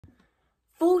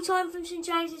Full time from St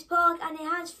James's Park, and it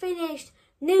has finished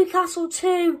Newcastle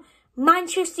 2,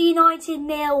 Manchester United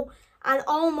 0. And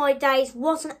oh my days,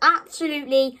 what an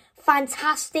absolutely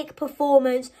fantastic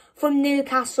performance from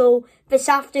Newcastle this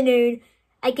afternoon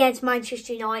against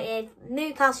Manchester United.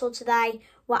 Newcastle today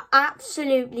were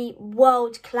absolutely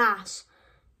world class.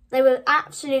 They were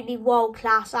absolutely world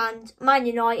class, and Man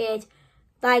United,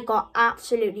 they got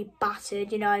absolutely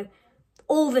battered. You know,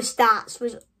 all the stats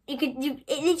was it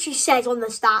literally says on the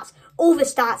stats, all the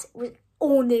stats was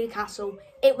all Newcastle.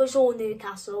 It was all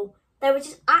Newcastle. They were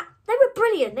they were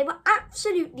brilliant. They were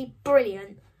absolutely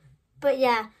brilliant. But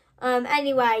yeah,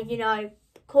 anyway, you know,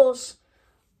 of course,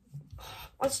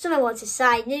 I just don't know what to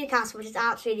say. Newcastle was just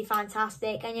absolutely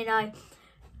fantastic. And, you know,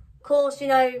 of course, you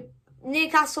know,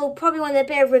 Newcastle probably wanted a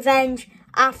bit of revenge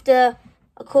after,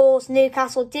 of course,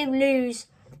 Newcastle did lose,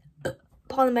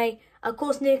 pardon me, of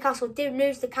course, Newcastle did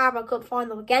lose the Carabao Cup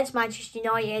final against Manchester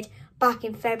United back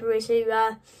in February.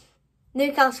 So,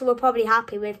 Newcastle were probably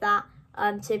happy with that,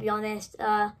 to be honest,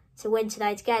 to win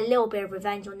today, to get a little bit of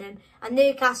revenge on them. And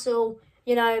Newcastle,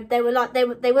 you know, they were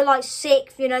like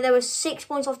sixth. You know, they were 6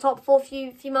 points off top four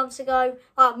a few months ago,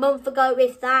 like a month ago,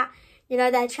 if that. You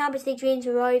know, their Champions League dreams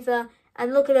were over,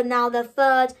 and look at them now. They're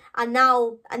third, and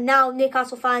now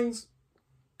Newcastle fans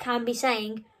can be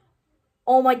saying,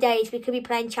 "Oh my days, we could be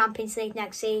playing Champions League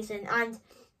next season." And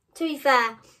to be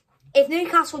fair, if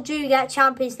Newcastle do get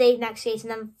Champions League next season,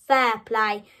 then fair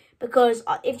play, because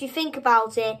if you think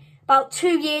about it, about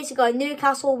 2 years ago,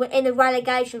 Newcastle were in a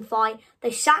relegation fight.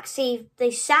 They sacked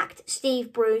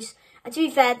Steve Bruce, and to be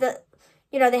fair, that,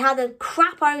 you know, they had a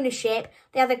crap ownership,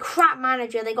 they had a crap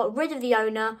manager, they got rid of the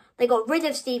owner, they got rid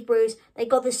of Steve Bruce, they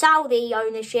got the Saudi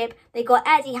ownership, they got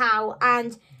Eddie Howe,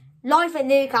 and life at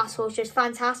Newcastle is just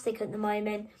fantastic at the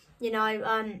moment, you know.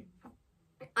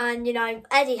 And, you know,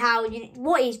 Eddie Howe,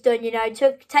 what he's done, you know,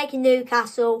 taking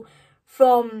Newcastle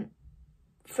from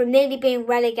nearly being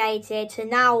relegated to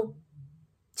now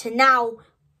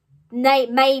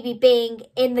maybe being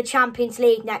in the Champions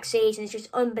League next season is just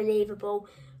unbelievable.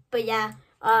 But yeah,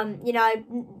 you know,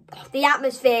 the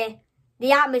atmosphere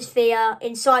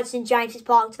inside St James's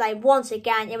Park today, once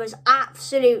again, it was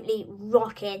absolutely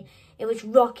rocking. It was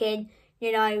rocking,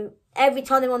 you know, every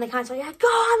time they won the counter, yeah, go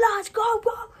on lads, go.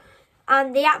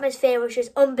 And the atmosphere was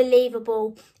just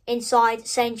unbelievable inside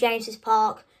St James's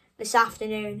Park this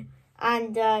afternoon.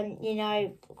 And, you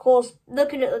know, of course,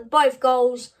 looking at both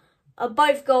goals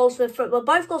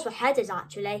were headers,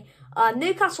 actually.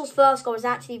 Newcastle's first goal was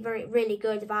actually really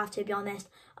good, if I have to be honest.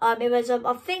 It was,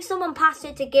 I think someone passed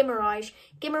it to Guimaraes.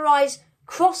 Guimaraes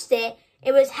crossed it.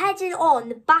 It was headed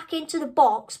on back into the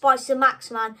box by Sir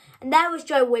Maximan. And there was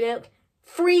Joe Willock.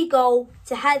 Free goal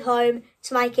to head home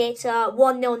to make it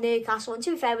 1-0 Newcastle. And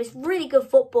to be fair, it was really good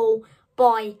football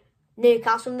by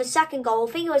Newcastle. And the second goal,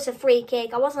 I think it was a free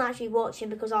kick. I wasn't actually watching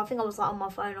because I think I was like on my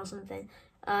phone or something.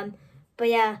 But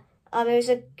yeah,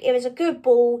 it was a good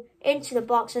ball into the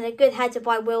box and a good header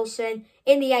by Wilson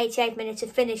in the 88th minute to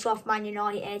finish off Man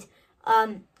United.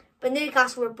 But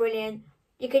Newcastle were brilliant.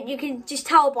 You can just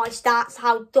tell by stats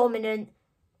how dominant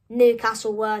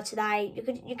Newcastle were today.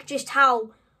 You could just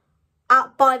tell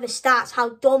by the stats how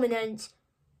dominant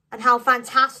and how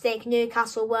fantastic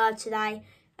Newcastle were today.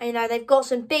 And, you know, they've got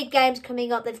some big games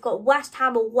coming up. They've got West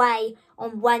Ham away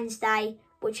on Wednesday,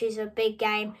 which is a big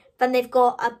game. Then they've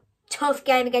got a tough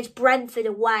game against Brentford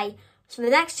away. So the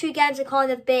next two games are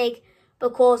kind of big,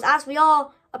 because as we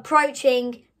are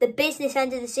approaching the business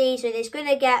end of the season, it's going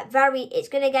to get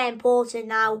important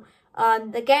now.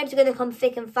 The games are going to come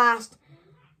thick and fast.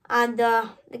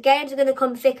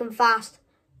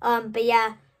 But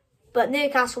yeah, but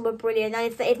Newcastle were brilliant,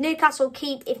 and if Newcastle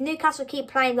keep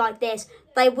playing like this,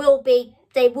 they will be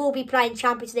playing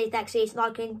Champions League next season.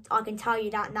 I can tell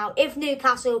you that now. If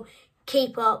Newcastle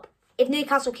keep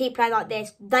playing like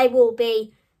this, they will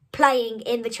be playing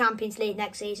in the Champions League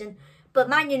next season. But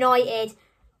Man United,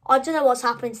 I don't know what's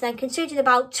happened to them. Considering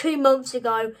about 2 months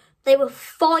ago they were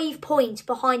 5 points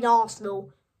behind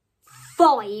Arsenal,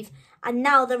 5, and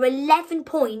now they're 11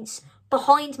 points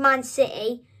behind Man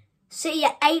City. City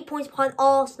are 8 points behind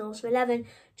Arsenal, so 11,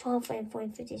 12, 13,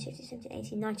 14, 15, 16, 17,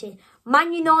 18, 19.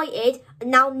 Man United are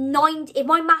now 9, if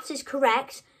my maths is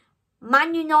correct,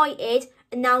 Man United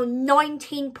are now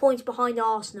 19 points behind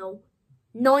Arsenal.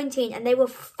 19, and they were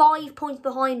 5 points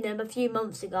behind them a few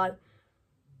months ago.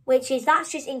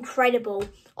 That's just incredible.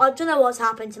 I don't know what's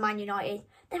happened to Man United.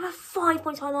 They were 5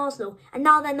 points behind Arsenal, and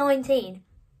now they're 19.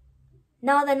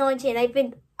 Now they're 19. They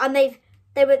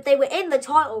were in the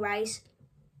title race.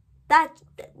 That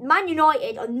Man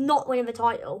United are not winning the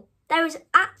title. There is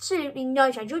absolutely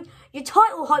no chance. Your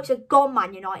title hopes are gone,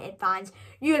 Man United fans.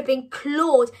 You have been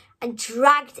clawed and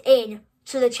dragged in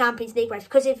to the Champions League race.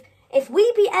 Because if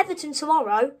we beat Everton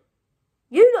tomorrow,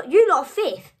 you lot are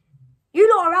fifth. You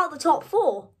lot are out the top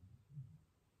four.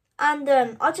 And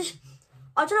I don't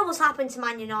know what's happened to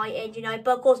Man United, you know.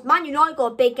 But of course, Man United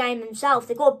got a big game themselves.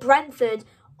 They got Brentford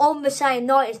on the same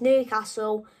night as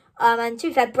Newcastle. And to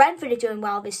be fair, Brentford are doing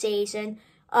well this season.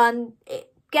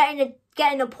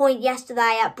 Getting a point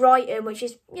yesterday at Brighton, which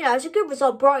is, you know, it's a good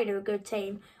result. Brighton are a good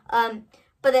team.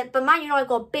 But Man United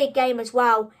got a big game as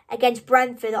well against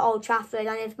Brentford at Old Trafford.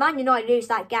 And if Man United lose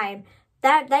that game, they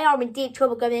are in deep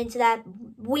trouble going into their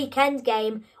weekend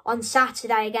game on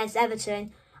Saturday against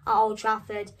Everton at Old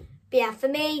Trafford. But yeah, for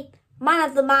me, man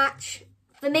of the match,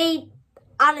 for me,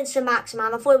 Alan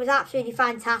Saint-Maximin. I thought it was absolutely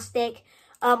fantastic.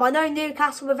 I know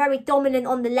Newcastle were very dominant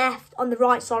on the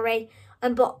right, sorry.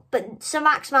 But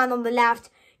Saint-Maximin on the left,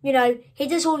 you know, he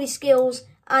does all his skills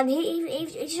and he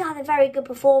just had a very good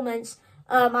performance.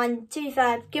 And to be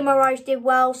fair, Guimaraes did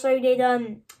well, so did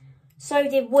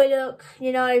Willock,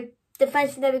 you know,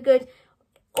 defensively they were good.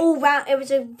 All round, it was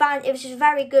just a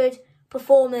very good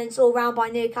performance all round by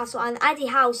Newcastle. And Eddie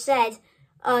Howe said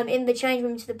in the change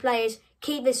room to the players,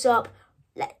 keep this up.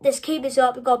 Let's keep this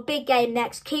up. We've got a big game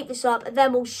next. Keep this up, and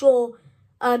then we'll sure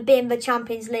be in the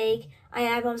Champions League. And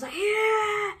everyone's like,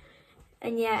 yeah.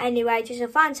 And yeah, anyway, just a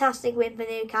fantastic win for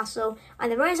Newcastle.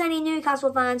 And if there is any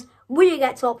Newcastle fans, will you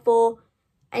get top four?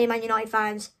 Any Man United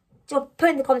fans, just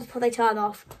put in the comments before they turn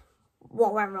off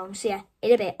what went wrong. So yeah,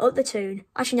 in a bit, up the tune.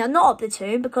 Actually, no, not up the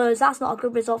tune, because that's not a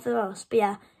good result for us. But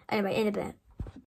yeah, anyway, in a bit.